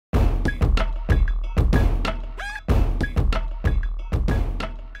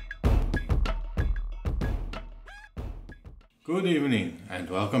Good evening and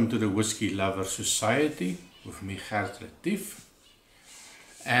welcome to the Whiskey Lover Society with me, Gert Retief.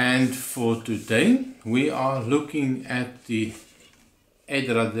 And for today we are looking at the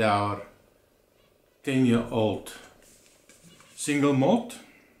Edradour 10-year-old single malt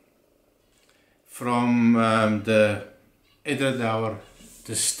from the Edradour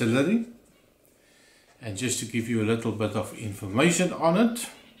distillery. And just to give you a little bit of information on it,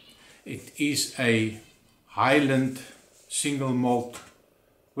 it is a Highland single malt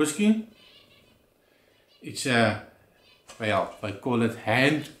whiskey. It's a, well, I call it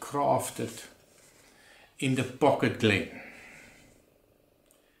handcrafted in the pocket glen.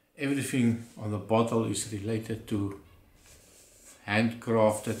 Everything on the bottle is related to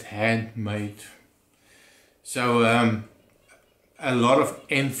handcrafted, handmade. So a lot of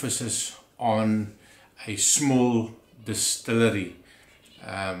emphasis on a small distillery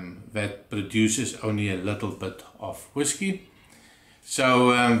that produces only a little bit of whiskey.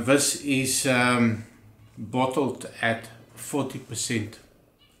 So this is bottled at 40%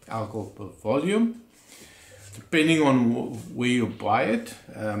 alcohol per volume. Depending on where you buy it,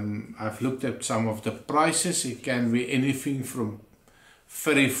 I've looked at some of the prices. It can be anything from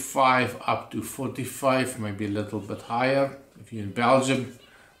 35 up to 45, maybe a little bit higher. If you're in Belgium,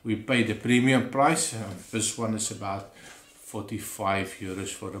 we pay the premium price. This one is about 45 euros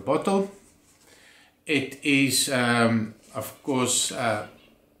for the bottle. It is, of course,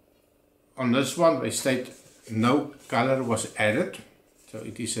 on this one they state no color was added, so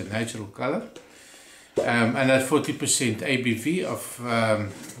it is a natural color. And at 40% ABV of,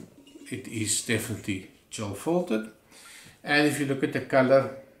 it is definitely chill filtered. And if you look at the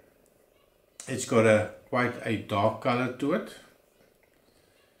color, it's got quite a dark color to it.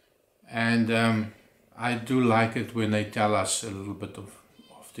 And I do like it when they tell us a little bit of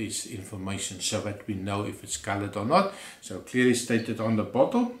this information so that we know if it's colored or not. So clearly stated on the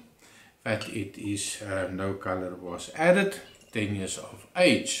bottle that it is no color was added, 10 years of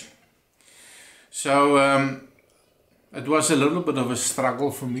age. So it was a little bit of a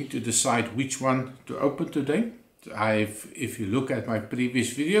struggle for me to decide which one to open today. If you look at my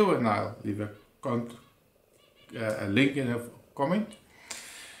previous video, and I'll leave a link in a comment,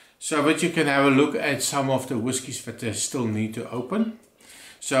 so that you can have a look at some of the whiskies that they still need to open.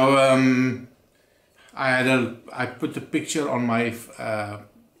 So I put a picture on my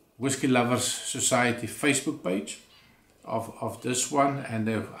Whiskey Lovers Society Facebook page of this one, and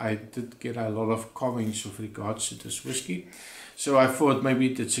I did get a lot of comments with regards to this whiskey. So I thought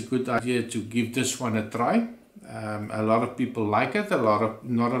maybe it's a good idea to give this one a try. A lot of people like it,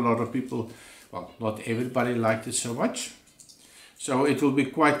 not a lot of people, well, not everybody liked it so much. So it will be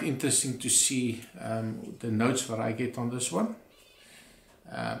quite interesting to see the notes that I get on this one.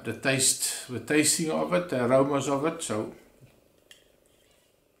 The tasting of it, the aromas of it. So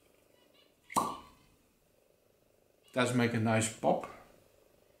it does make a nice pop.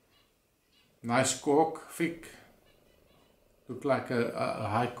 Nice cork, thick. Look like a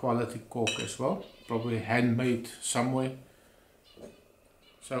high quality cork as well. Probably handmade somewhere.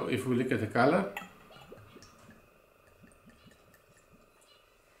 So if we look at the color,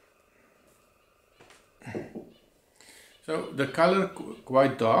 so the color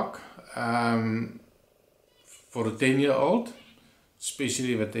quite dark for a 10-year-old,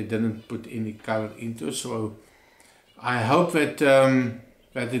 especially that they didn't put any color into it. So I hope that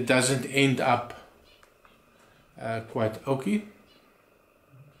that it doesn't end up quite oaky.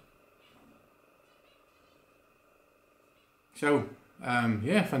 So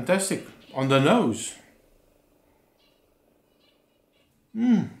yeah, fantastic on the nose.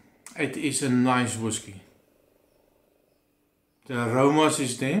 It is a nice whiskey. The aromas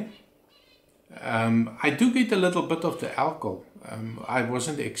is there. I do get a little bit of the alcohol. I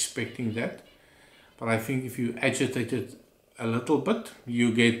wasn't expecting that, but I think if you agitate it a little bit,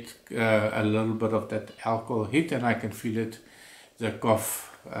 you get a little bit of that alcohol hit, and I can feel it. The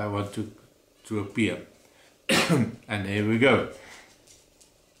cough want to appear. And here we go.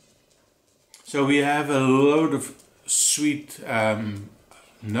 So we have a load of sweet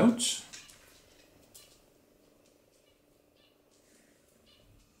notes.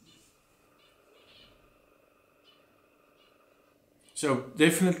 So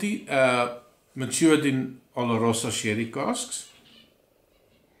definitely matured in oloroso sherry casks.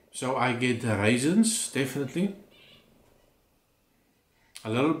 So I get the raisins, definitely. A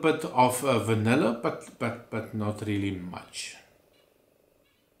little bit of vanilla, but not really much.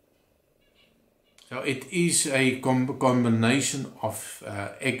 So it is a combination of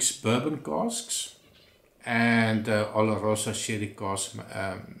ex-bourbon casks and oloroso sherry cask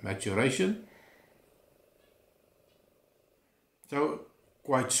maturation. So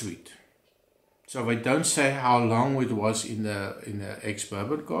quite sweet. So they don't say how long it was in the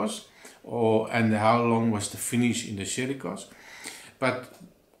ex-bourbon cask, and how long was the finish in the sherry cask. But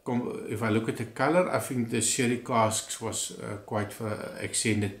if I look at the color, I think the sherry casks was quite for an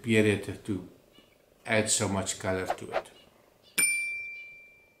extended period to add so much color to it.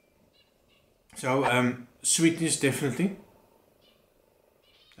 So sweetness definitely.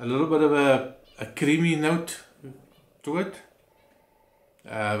 A little bit of a creamy note to it.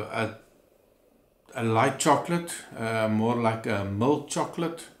 A light chocolate, more like a milk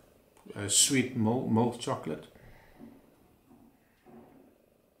chocolate, a sweet milk chocolate.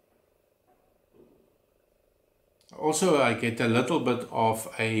 Also, I get a little bit of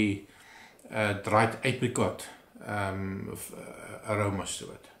a dried apricot aromas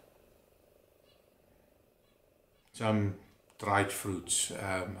to it. Some dried fruits.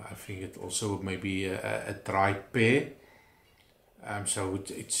 I think it also maybe a dried pear. So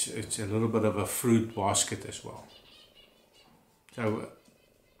it's a little bit of a fruit basket as well. So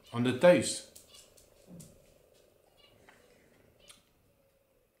on the taste,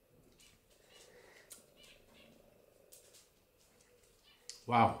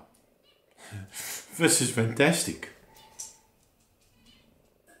 wow, this is fantastic.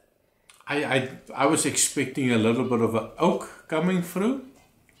 I was expecting a little bit of an oak coming through,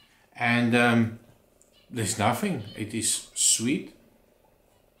 and there's nothing. It is sweet.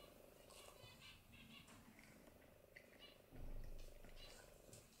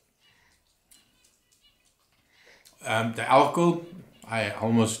 The alcohol, I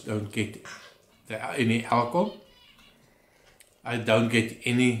almost don't get any alcohol. I don't get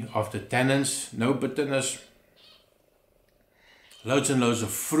any of the tannins, no bitterness. Loads and loads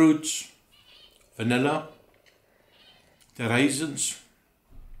of fruits, vanilla, the raisins,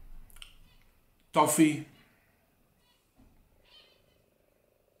 toffee.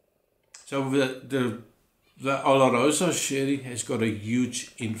 So the oloroso sherry has got a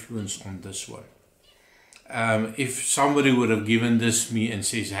huge influence on this one. If somebody would have given this me and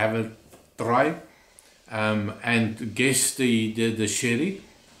says have a try and guess the sherry,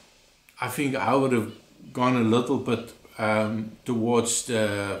 I think I would have gone a little bit towards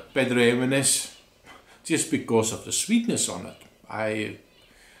the Pedro Jimenez just because of the sweetness on it.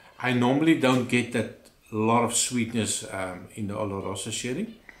 I normally don't get that lot of sweetness in the oloroso sherry.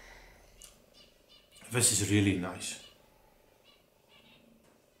 This is really nice.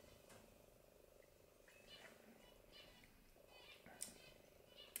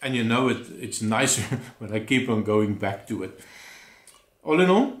 And you know it's nice when I keep on going back to it. All in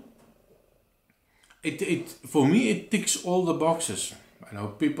all, for me it ticks all the boxes. I know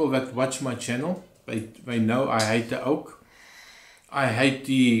people that watch my channel, they know I hate the oak. I hate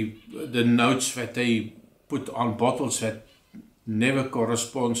the notes that they put on bottles that never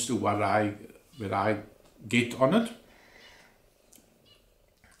corresponds to what I get on it.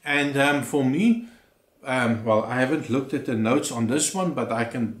 And for me, well, I haven't looked at the notes on this one, but I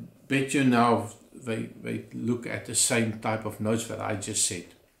can bet you now they look at the same type of notes that I just said.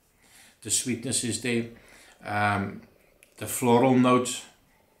 The sweetness is there, the floral notes,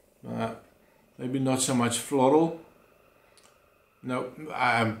 maybe not so much floral. No,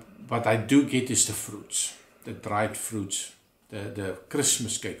 what I do get is the fruits, the dried fruits, the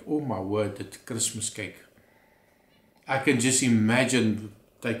Christmas cake. Oh my word, the Christmas cake. I can just imagine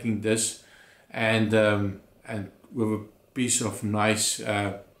taking this and with a piece of nice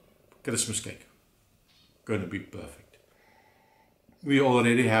Christmas cake. Going to be perfect. We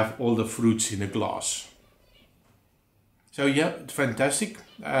already have all the fruits in a glass. So yeah, fantastic.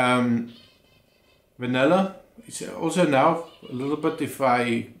 Vanilla. It's also now a little bit, if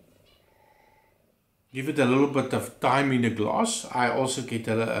I give it a little bit of time in the glass, I also get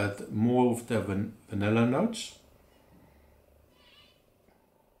more of the vanilla notes.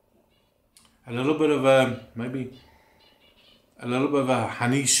 A little bit of maybe a little bit of a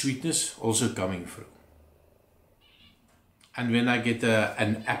honey sweetness also coming through. And when I get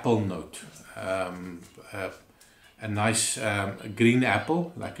an apple note, a nice green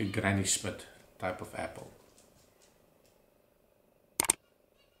apple, like a Granny Smith type of apple.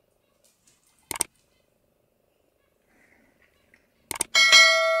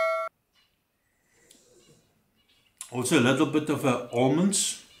 Also a little bit of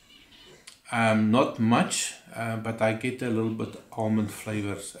almonds, not much, but I get a little bit almond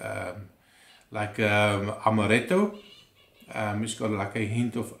flavors, like amaretto. It's got like a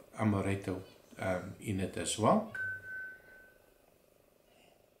hint of amaretto in it as well.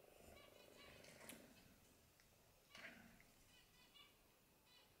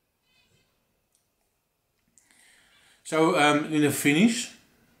 So in the finish,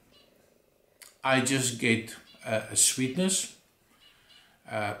 I just get a sweetness,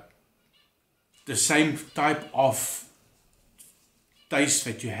 the same type of taste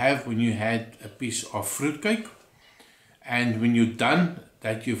that you have when you had a piece of fruitcake, and when you're done,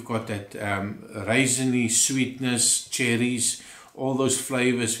 that you've got that raisiny sweetness, cherries, all those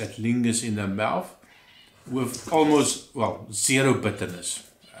flavors that lingers in the mouth with almost, well, zero bitterness.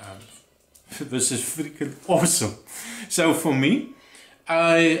 This is freaking awesome. So for me,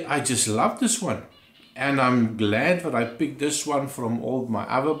 I just love this one, and I'm glad that I picked this one from all my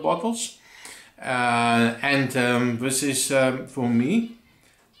other bottles. This is for me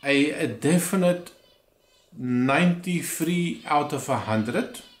a definite 93 out of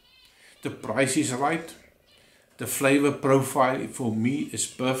 100. The price is right. The flavor profile for me is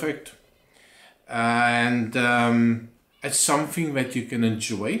perfect, and it's something that you can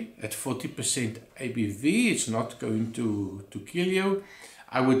enjoy at 40% ABV. It's not going to kill you.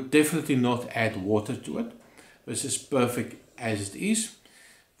 I would definitely not add water to it. This is perfect as it is.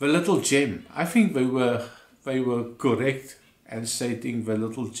 The little gem, I think they were correct and stating the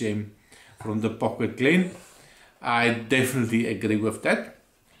little gem from the Pocket Glen. I definitely agree with that.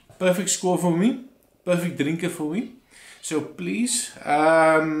 Perfect score for me, perfect drinker for me. So please,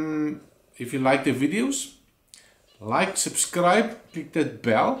 if you like the videos, like, subscribe, click that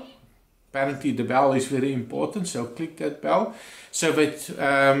bell. Apparently the bell is very important, so click that bell so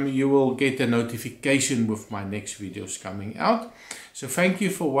that you will get a notification with my next videos coming out. So thank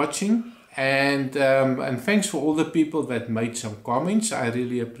you for watching, and thanks for all the people that made some comments. I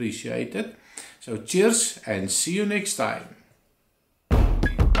really appreciate it. So cheers and see you next time.